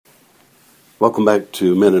Welcome back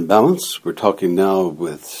to Men in Balance. We're talking now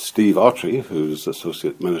with Steve Autry, who's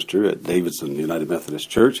Associate Minister at Davidson United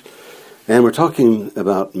Methodist Church. And we're talking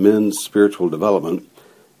about men's spiritual development.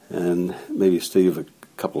 And maybe, Steve, a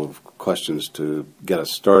couple of questions to get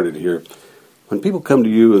us started here. When people come to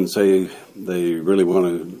you and say they really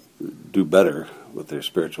want to do better with their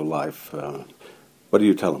spiritual life, what do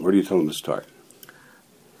you tell them? Where do you tell them to start?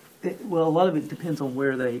 Well, a lot of it depends on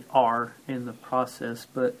where they are in the process,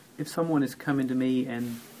 but if someone is coming to me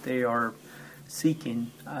and they are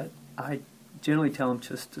seeking, I generally tell them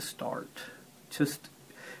just to start.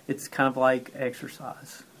 It's kind of like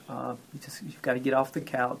exercise. You've got to get off the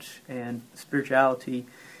couch, and spirituality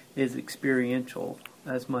is experiential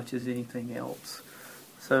as much as anything else.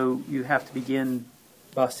 So you have to begin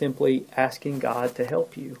by simply asking God to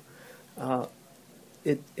help you.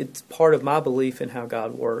 It's part of my belief in how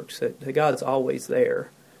God works, that God's always there,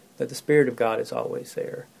 that the Spirit of God is always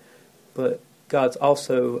there. But God's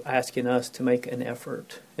also asking us to make an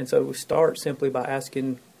effort. And so we start simply by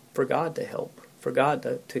asking for God to help, for God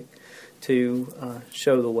to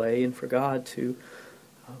show the way, and for God to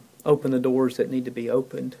open the doors that need to be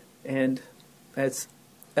opened. And as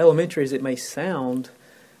elementary as it may sound,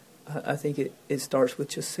 I think it starts with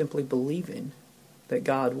just simply believing that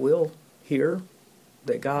God will hear,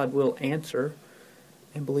 that God will answer,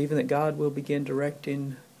 and believing that God will begin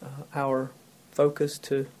directing our focus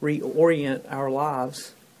to reorient our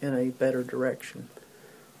lives in a better direction.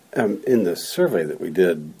 In the survey that we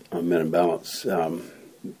did on Men in Balance,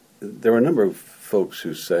 there were a number of folks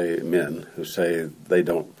who say they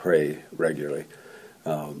don't pray regularly.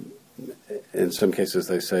 In some cases,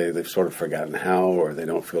 they say they've sort of forgotten how, or they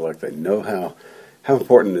don't feel like they know how. How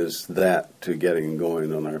important is that to getting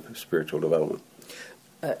going on our spiritual development?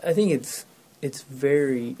 I think it's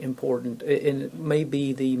very important, and it may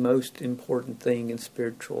be the most important thing in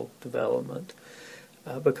spiritual development,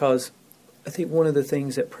 because I think one of the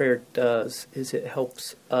things that prayer does is it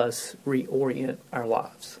helps us reorient our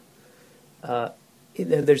lives.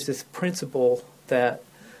 There's this principle that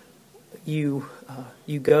you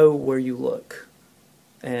go where you look,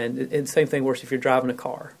 and same thing works if you're driving a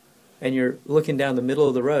car and you're looking down the middle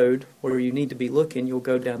of the road where you need to be looking. You'll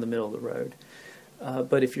go down the middle of the road.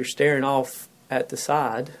 But if you're staring off at the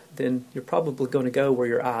side, then you're probably going to go where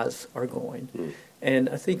your eyes are going. Mm. And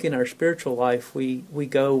I think in our spiritual life, we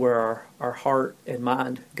go where our heart and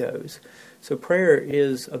mind goes. So prayer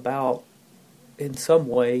is about, in some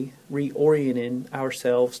way, reorienting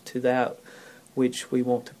ourselves to that which we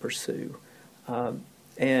want to pursue.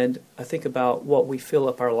 And I think about what we fill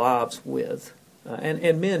up our lives with,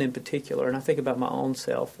 and men in particular. And I think about my own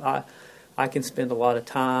self. I can spend a lot of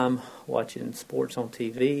time watching sports on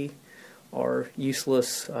TV or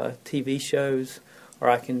useless TV shows, or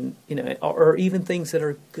I can, or even things that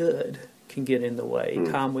are good can get in the way.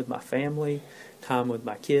 Mm. Time with my family, time with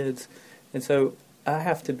my kids. And so I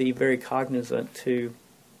have to be very cognizant to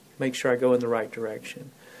make sure I go in the right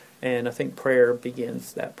direction. And I think prayer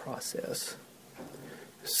begins that process.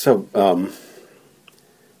 So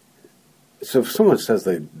if someone says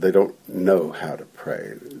they don't know how to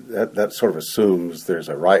pray, that sort of assumes there's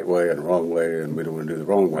a right way and a wrong way, and we don't want to do the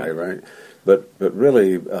wrong way, right? But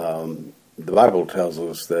really, the Bible tells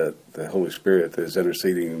us that the Holy Spirit is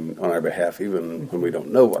interceding on our behalf, even when we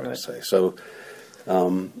don't know what to say. So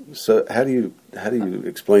how do you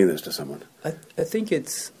explain this to someone? I think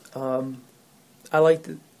it's I like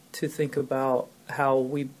to think about how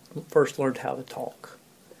we first learned how to talk.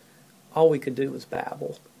 All we could do was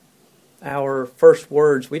babble. Our first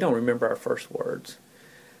words, we don't remember our first words,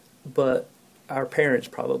 but our parents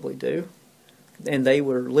probably do. And they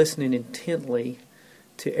were listening intently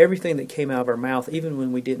to everything that came out of our mouth, even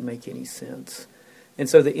when we didn't make any sense. And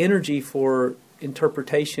so the energy for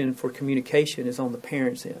interpretation, for communication, is on the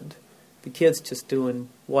parents' end. The kid's just doing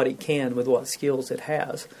what he can with what skills it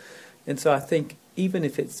has. And so I think even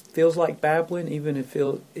if it feels like babbling,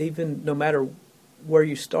 even no matter where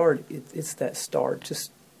you start, it's that start.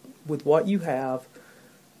 Just with what you have,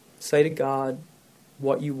 say to God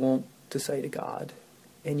what you want to say to God.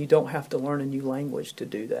 And you don't have to learn a new language to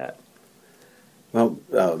do that. Well,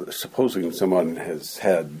 supposing someone has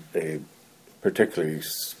had a particularly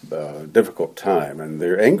difficult time and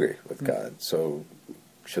they're angry with God, so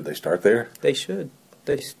should they start there? They should.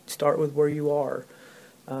 They start with where you are.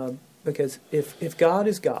 Because if God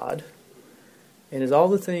is God and is all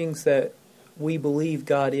the things that we believe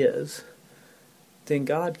God is, then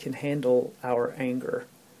God can handle our anger.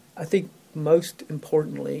 I think most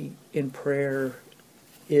importantly in prayer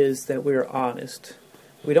is that we're honest.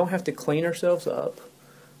 We don't have to clean ourselves up.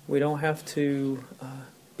 We don't have to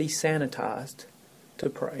be sanitized to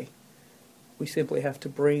pray. we simply have to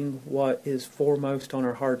bring what is foremost on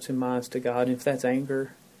our hearts and minds to God. And if that's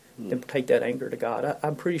anger, then take that anger to God.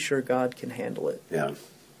 I'm pretty sure God can handle it. Yeah.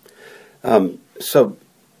 So,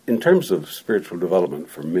 in terms of spiritual development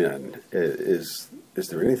for men, is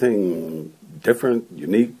there anything different,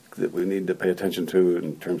 unique that we need to pay attention to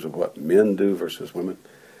in terms of what men do versus women?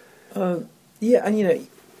 Yeah, and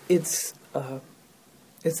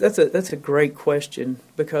that's a great question,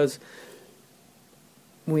 because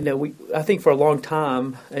I think for a long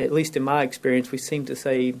time, at least in my experience, we seem to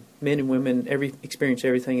say men and women experience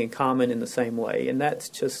everything in common in the same way, and that's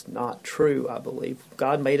just not true. I believe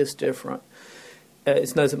God made us different.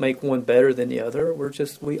 It doesn't make one better than the other.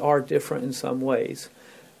 We are different in some ways,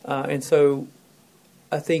 and so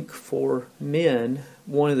I think for men,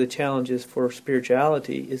 one of the challenges for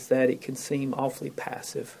spirituality is that it can seem awfully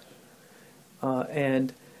passive,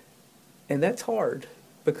 and that's hard,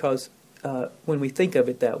 because when we think of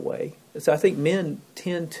it that way. So I think men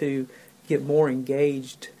tend to get more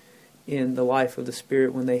engaged in the life of the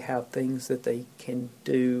Spirit when they have things that they can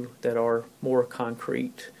do that are more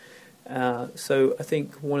concrete. So I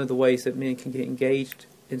think one of the ways that men can get engaged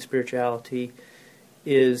in spirituality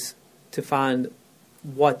is to find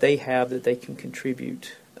what they have that they can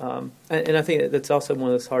contribute. And I think that's also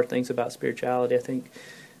one of those hard things about spirituality. I think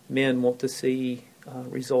men want to see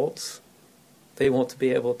results. They want to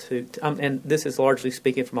be able to, and this is largely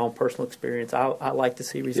speaking from my own personal experience. I like to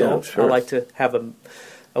see results. Yeah, sure. I like to have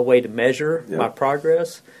a way to measure Yeah. my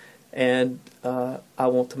progress, and I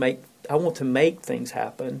want to make things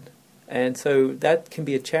happen. And so that can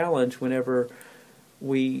be a challenge whenever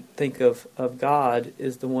we think of God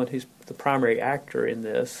as the one who's the primary actor in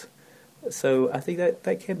this. So I think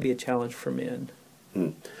that can be a challenge for men.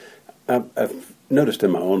 I've noticed in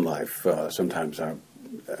my own life, sometimes I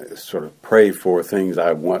sort of pray for things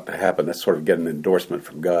I want to happen. That's sort of get an endorsement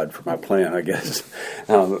from God for my plan, I guess.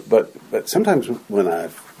 But sometimes when I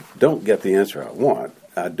don't get the answer I want,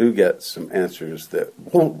 I do get some answers that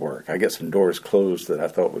won't work. I get some doors closed that I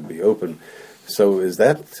thought would be open. So is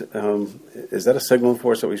that a signal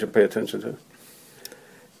for us that we should pay attention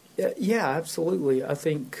to? Yeah, absolutely. I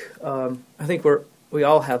think we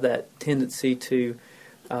all have that tendency to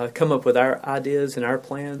come up with our ideas and our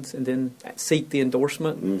plans, and then seek the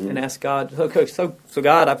endorsement and ask God, okay, so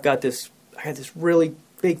God, I had this really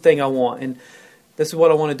big thing I want, and this is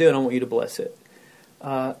what I want to do, and I want you to bless it.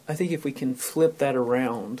 I think if we can flip that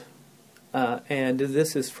around, and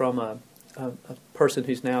this is from a person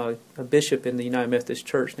who's now a bishop in the United Methodist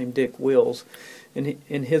Church named Dick Wills.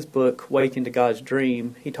 In his book, Waking to God's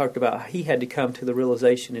Dream, he talked about how he had to come to the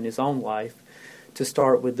realization in his own life to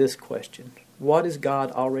start with this question: what is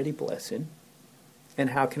God already blessing, and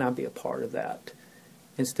how can I be a part of that?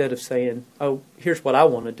 Instead of saying, oh, here's what I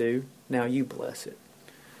want to do, now you bless it.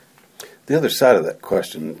 The other side of that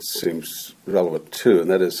question seems relevant too, and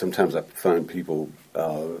that is sometimes I find people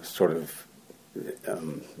sort of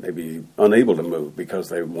maybe unable to move because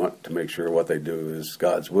they want to make sure what they do is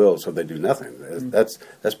God's will, so they do nothing. That's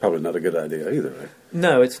probably not a good idea either, right?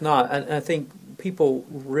 No, it's not. I think people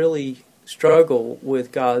really struggle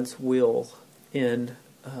with God's will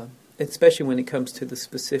especially when it comes to the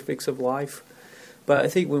specifics of life. But I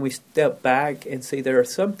think when we step back and see there are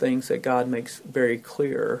some things that God makes very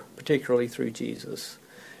clear, particularly through Jesus,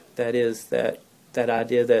 that is that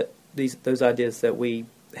idea that those ideas that we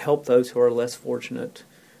help those who are less fortunate,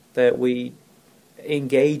 that we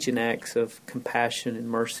engage in acts of compassion and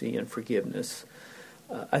mercy and forgiveness.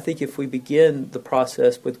 I think if we begin the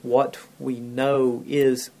process with what we know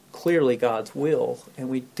is clearly God's will, and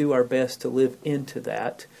we do our best to live into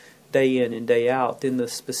that day in and day out, then the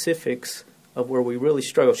specifics of where we really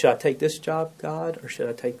struggle, should I take this job, God, or should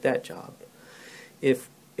I take that job? If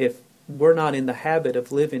we're not in the habit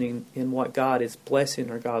of living in what God is blessing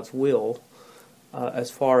or God's will,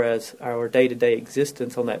 as far as our day-to-day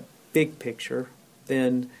existence on that big picture,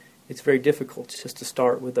 then it's very difficult just to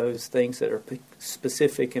start with those things that are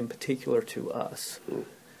specific and particular to us.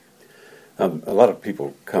 A lot of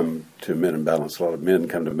people come to Men in Balance. A lot of men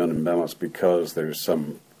come to Men in Balance because there's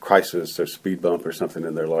some crisis or speed bump or something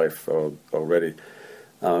in their life already.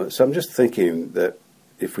 So I'm just thinking that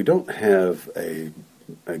if we don't have a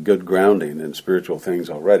good grounding in spiritual things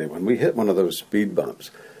already, when we hit one of those speed bumps,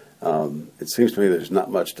 it seems to me there's not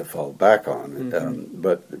much to fall back on.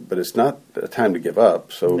 But it's not a time to give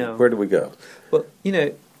up. So No. Where do we go? Well,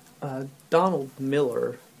 Donald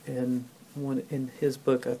Miller, in his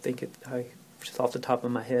book, just off the top of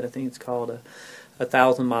my head, I think it's called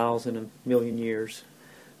 1,000 Miles in a Million Years,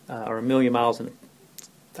 or 1,000,000 miles in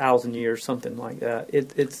 1,000 years, something like that.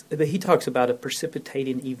 But he talks about a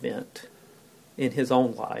precipitating event in his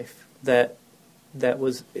own life that that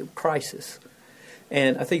was a crisis.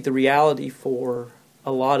 And I think the reality for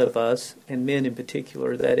a lot of us, and men in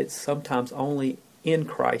particular, that it's sometimes only in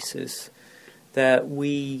crisis that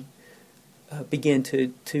we begin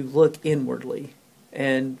to look inwardly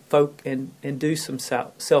and do some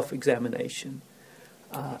self-examination.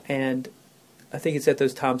 And I think it's at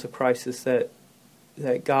those times of crisis that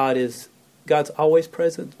God's always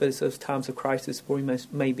present, but it's those times of crisis where we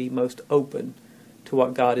may be most open to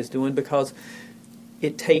what God is doing, because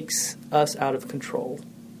it takes us out of control.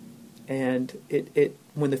 And it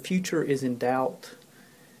when the future is in doubt,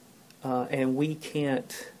 and we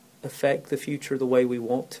can't affect the future the way we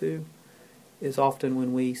want to, is often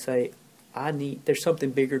when we say, there's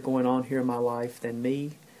something bigger going on here in my life than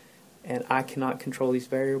me, and I cannot control these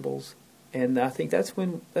variables. And I think that's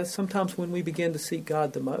sometimes when we begin to seek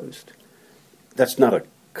God the most. That's not a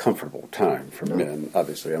comfortable time for men,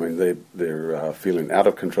 obviously. I mean, they're feeling out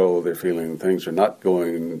of control. They're feeling things are not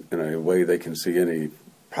going in a way they can see any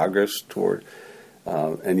progress toward.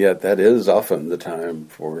 And yet that is often the time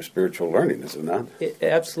for spiritual learning, is it not? It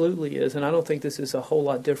absolutely is. And I don't think this is a whole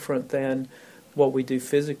lot different than what we do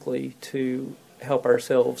physically to help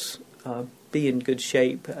ourselves be in good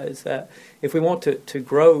shape. Is that if we want to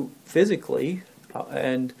grow physically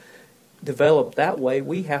and develop that way,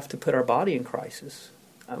 we have to put our body in crisis.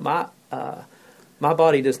 My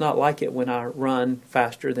body does not like it when I run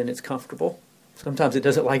faster than it's comfortable. Sometimes it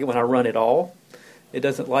doesn't like it when I run at all. It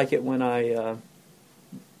doesn't like it when I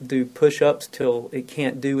do push-ups till it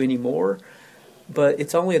can't do anymore. But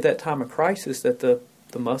it's only at that time of crisis that the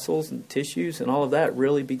muscles and tissues and all of that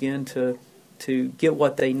really begin to get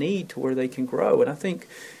what they need to where they can grow. And I think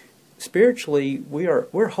spiritually we're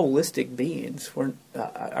holistic beings.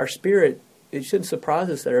 Our spirit, it shouldn't surprise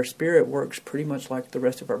us that our spirit works pretty much like the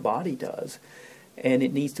rest of our body does. And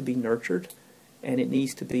it needs to be nurtured, and it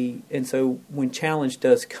needs to be. And so when challenge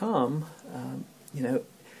does come,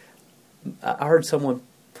 I heard someone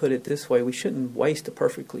put it this way: we shouldn't waste a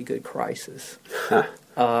perfectly good crisis.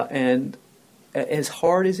 And as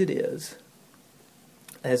hard as it is,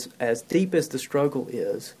 as deep as the struggle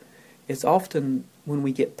is, it's often when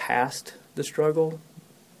we get past the struggles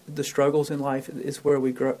in life is where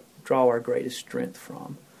we draw our greatest strength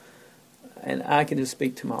from. And I can just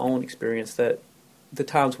speak to my own experience that the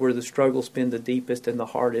times where the struggle's been the deepest and the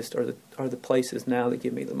hardest are the places now that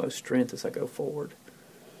give me the most strength as I go forward.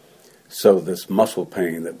 So this muscle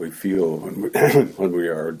pain that we feel when we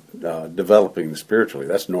are developing spiritually,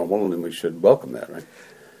 that's normal, and we should welcome that, right?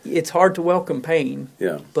 It's hard to welcome pain,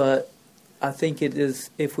 yeah. But I think it is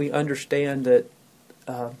if we understand that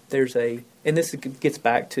there's and this gets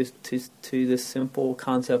back to this simple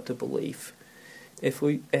concept of belief. If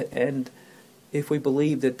we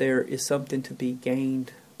believe that there is something to be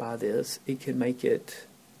gained by this, it can make it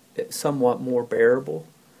somewhat more bearable.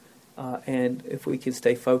 And if we can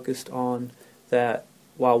stay focused on that,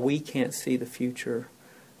 while we can't see the future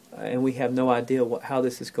and we have no idea how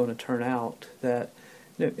this is going to turn out, that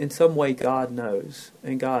in some way God knows,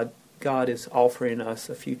 and God is offering us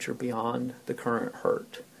a future beyond the current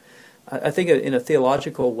hurt. I think in a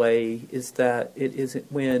theological way is that it is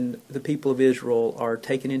when the people of Israel are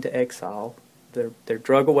taken into exile, they're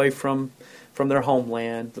drug away from their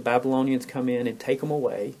homeland, the Babylonians come in and take them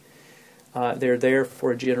away. They're there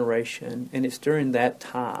for a generation, and it's during that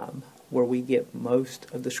time where we get most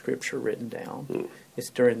of the Scripture written down. It's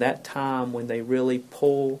during that time when they really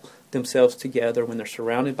pull themselves together, when they're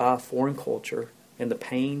surrounded by a foreign culture and the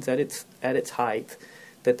pains at its height,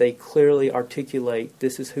 that they clearly articulate,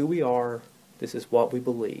 this is who we are, this is what we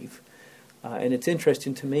believe. And it's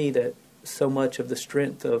interesting to me that so much of the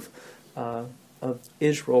strength of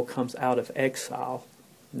Israel comes out of exile,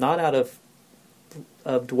 not out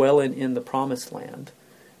of dwelling in the promised land,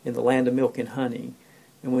 in the land of milk and honey,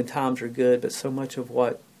 and when times are good, but so much of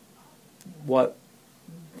what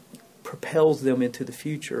propels them into the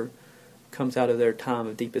future comes out of their time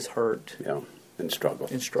of deepest hurt. Yeah, and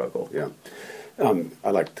struggle. Yeah. I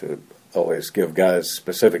like to always give guys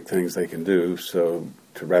specific things they can do, so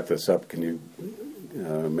to wrap this up, can you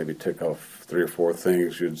maybe tick off 3 or 4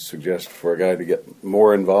 things you'd suggest for a guy to get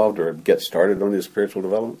more involved or get started on his spiritual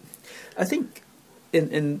development? I think,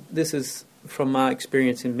 and this is from my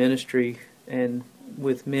experience in ministry and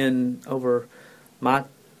with men over my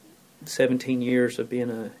 17 years of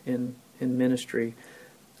being in ministry,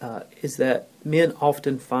 is that men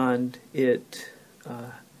often find it,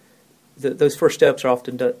 those first steps are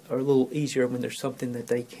often are a little easier when there's something that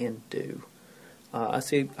they can do.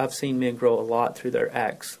 I've seen men grow a lot through their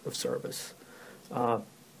acts of service.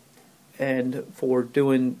 And for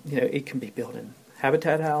doing, it can be building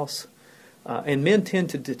Habitat House, And men tend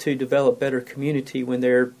to develop better community when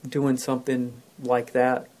they're doing something like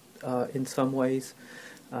that. In some ways,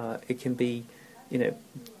 it can be,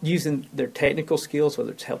 using their technical skills,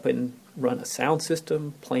 whether it's helping run a sound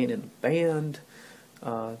system, playing in a band.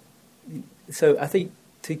 So I think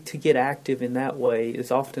to get active in that way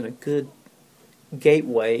is often a good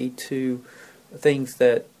gateway to things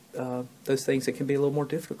that those things that can be a little more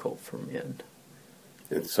difficult for men.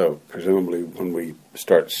 And so, presumably, when we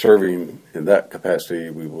start serving in that capacity,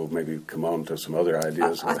 we will maybe come on to some other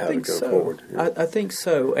ideas of how to go forward. Yeah. I think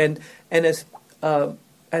so. And as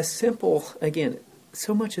simple, again,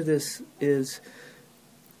 so much of this is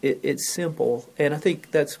it's simple, and I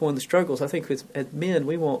think that's one of the struggles. I think as men,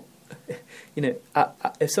 we won't.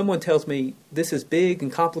 If someone tells me this is big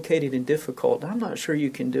and complicated and difficult, I'm not sure you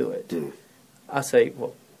can do it. I say,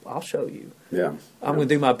 well, I'll show you. Yeah, I'm going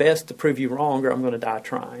to do my best to prove you wrong, or I'm going to die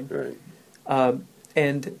trying. Right.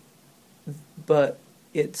 But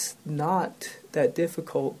it's not that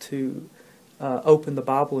difficult to open the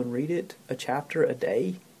Bible and read it a chapter a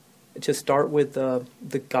day. Just start with the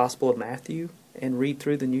Gospel of Matthew and read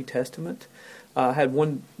through the New Testament. I had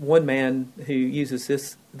one man who uses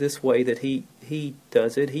this way that he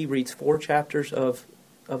does it. He reads 4 chapters of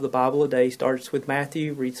the Bible a day. Starts with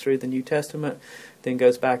Matthew, reads through the New Testament, then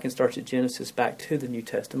goes back and starts at Genesis back to the New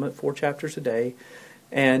Testament, 4 chapters a day.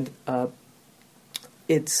 And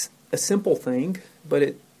it's a simple thing,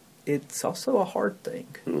 but it's also a hard thing.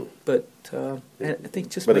 But and I think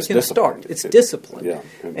just making a start. It's discipline. Yeah.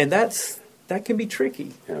 And that can be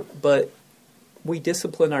tricky. Yeah. But we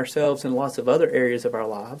discipline ourselves in lots of other areas of our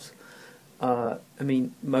lives.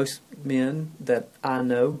 Most men that I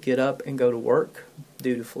know get up and go to work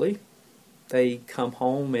dutifully. They come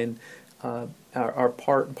home and are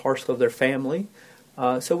part and parcel of their family.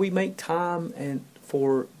 So we make time and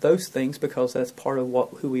for those things because that's part of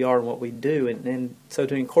who we are and what we do. And so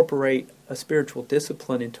to incorporate a spiritual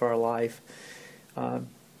discipline into our life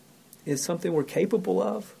is something we're capable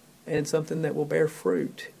of and something that will bear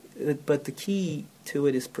fruit. But the key to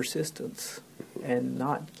it is persistence and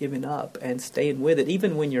not giving up and staying with it,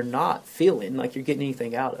 even when you're not feeling like you're getting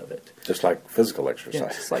anything out of it. Just like physical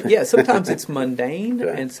exercise. Sometimes it's mundane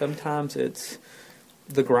and sometimes it's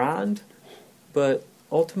the grind, but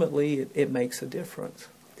ultimately it makes a difference.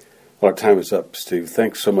 Well, our time is up, Steve.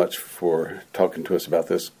 Thanks so much for talking to us about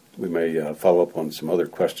this. We may follow up on some other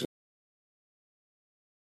questions